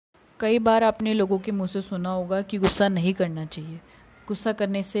कई बार आपने लोगों के मुंह से सुना होगा कि गुस्सा नहीं करना चाहिए, गुस्सा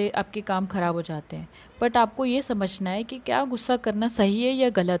करने से आपके काम खराब हो जाते हैं। बट आपको ये समझना है कि क्या गुस्सा करना सही है या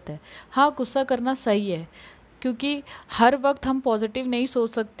गलत है। हाँ, गुस्सा करना सही है, क्योंकि हर वक्त हम पॉजिटिव नहीं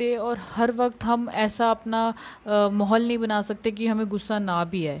सोच सकते और हर वक्त हम ऐसा अपना माहौल नहीं बना सकते कि हमें गुस्सा ना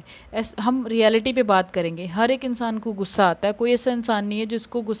भी आए। हम रियलिटी पे बात करेंगे, हर एक इंसान को गुस्सा आता है, कोई ऐसा इंसान नहीं है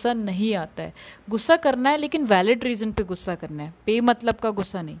जिसको गुस्सा नहीं आता है। गुस्सा करना है, लेकिन वैलिड रीज़न पे गुस्सा करना है, बेमतलब का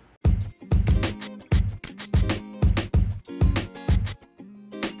गुस्सा नहीं।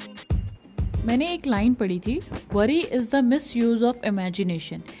 मैंने एक लाइन पढ़ी थी, worry is the misuse of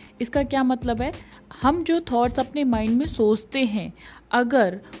imagination. इसका क्या मतलब है? हम जो थॉट्स अपने माइंड में सोचते हैं,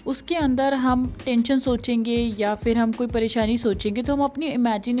 अगर उसके अंदर हम टेंशन सोचेंगे या फिर हम कोई परेशानी सोचेंगे, तो हम अपनी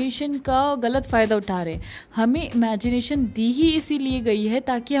इमेजिनेशन का गलत फ़ायदा उठा रहे हैं। हमें इमेजिनेशन दी ही इसीलिए गई है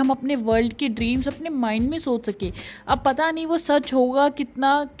ताकि हम अपने वर्ल्ड की ड्रीम्स अपने माइंड में सोच सके। अब पता नहीं वो सच होगा,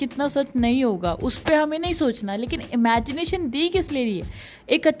 कितना कितना सच नहीं होगा, उस पर हमें नहीं सोचना, लेकिन इमेजिनेशन दी किस लिए?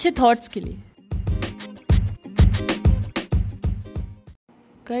 एक अच्छे थॉट्स के लिए।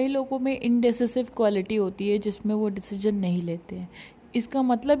 कई लोगों में इनडिसिसिव क्वालिटी होती है जिसमें वो डिसीजन नहीं लेते हैं। इसका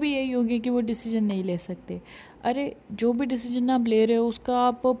मतलब ही यही हो गया कि वो डिसीजन नहीं ले सकते। अरे, जो भी डिसीजन आप ले रहे हो उसका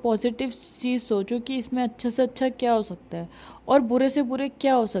आप पॉजिटिव चीज़ सोचो कि इसमें अच्छा से अच्छा क्या हो सकता है और बुरे से बुरे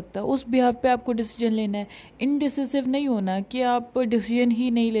क्या हो सकता है, उस बिहाफ पे आपको डिसीजन लेना है। इनडिसिसिव नहीं होना कि आप डिसीजन ही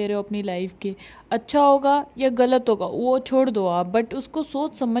नहीं ले रहे हो अपनी लाइफ के। अच्छा होगा या गलत होगा वो छोड़ दो आप, बट उसको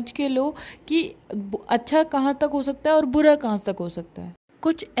सोच समझ के लो कि अच्छा कहाँ तक हो सकता है और बुरा कहाँ तक हो सकता है।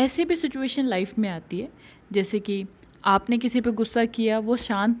 कुछ ऐसी भी सिचुएशन लाइफ में आती है, जैसे कि आपने किसी पे गुस्सा किया, वो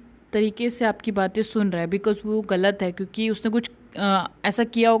शांत तरीके से आपकी बातें सुन रहा है बिकॉज वो गलत है, क्योंकि उसने कुछ ऐसा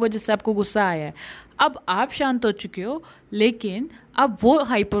किया होगा जिससे आपको गुस्सा आया है। अब आप शांत हो चुके हो, लेकिन अब वो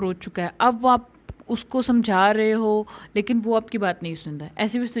हाइपर हो चुका है। अब वो आप उसको समझा रहे हो, लेकिन वो आपकी बात नहीं सुन रहा है।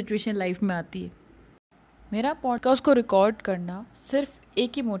 ऐसी भी सिचुएशन लाइफ में आती है। मेरा पॉडकास्ट को रिकॉर्ड करना सिर्फ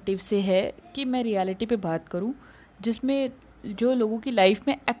एक ही मोटिव से है कि मैं रियलिटी पे बात करूं, जिसमें जो लोगों की लाइफ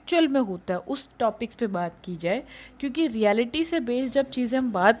में एक्चुअल में होता है उस टॉपिक्स पे बात की जाए। क्योंकि रियलिटी से बेस्ड जब चीज़ें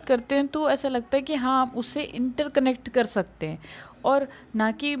हम बात करते हैं तो ऐसा लगता है कि हाँ, हम उससे इंटरकनेक्ट कर सकते हैं, और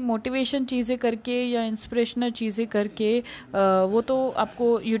ना कि मोटिवेशन चीज़ें करके या इंस्पिरेशनल चीज़ें करके। वो तो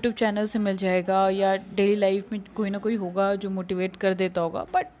आपको यूट्यूब चैनल से मिल जाएगा या डेली लाइफ में कोई ना कोई होगा जो मोटिवेट कर देता होगा,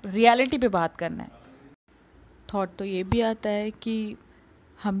 बट रियलिटी पे बात करना है। थॉट तो ये भी आता है कि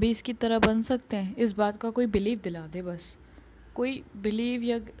हम भी इसकी तरह बन सकते हैं। इस बात का कोई बिलीव दिला दे, बस कोई बिलीव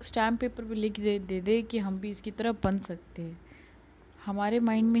या स्टैम्प पेपर पे लिख दे कि हम भी इसकी तरह बन सकते हैं। हमारे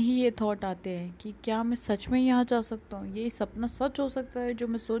माइंड में ही ये थॉट आते हैं कि क्या मैं सच में यहाँ जा सकता हूँ, ये सपना सच हो सकता है जो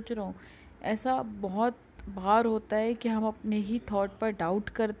मैं सोच रहा हूँ। ऐसा बहुत बार होता है कि हम अपने ही थॉट पर डाउट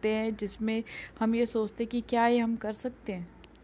करते हैं, जिसमें हम ये सोचते हैं कि क्या ये हम कर सकते हैं।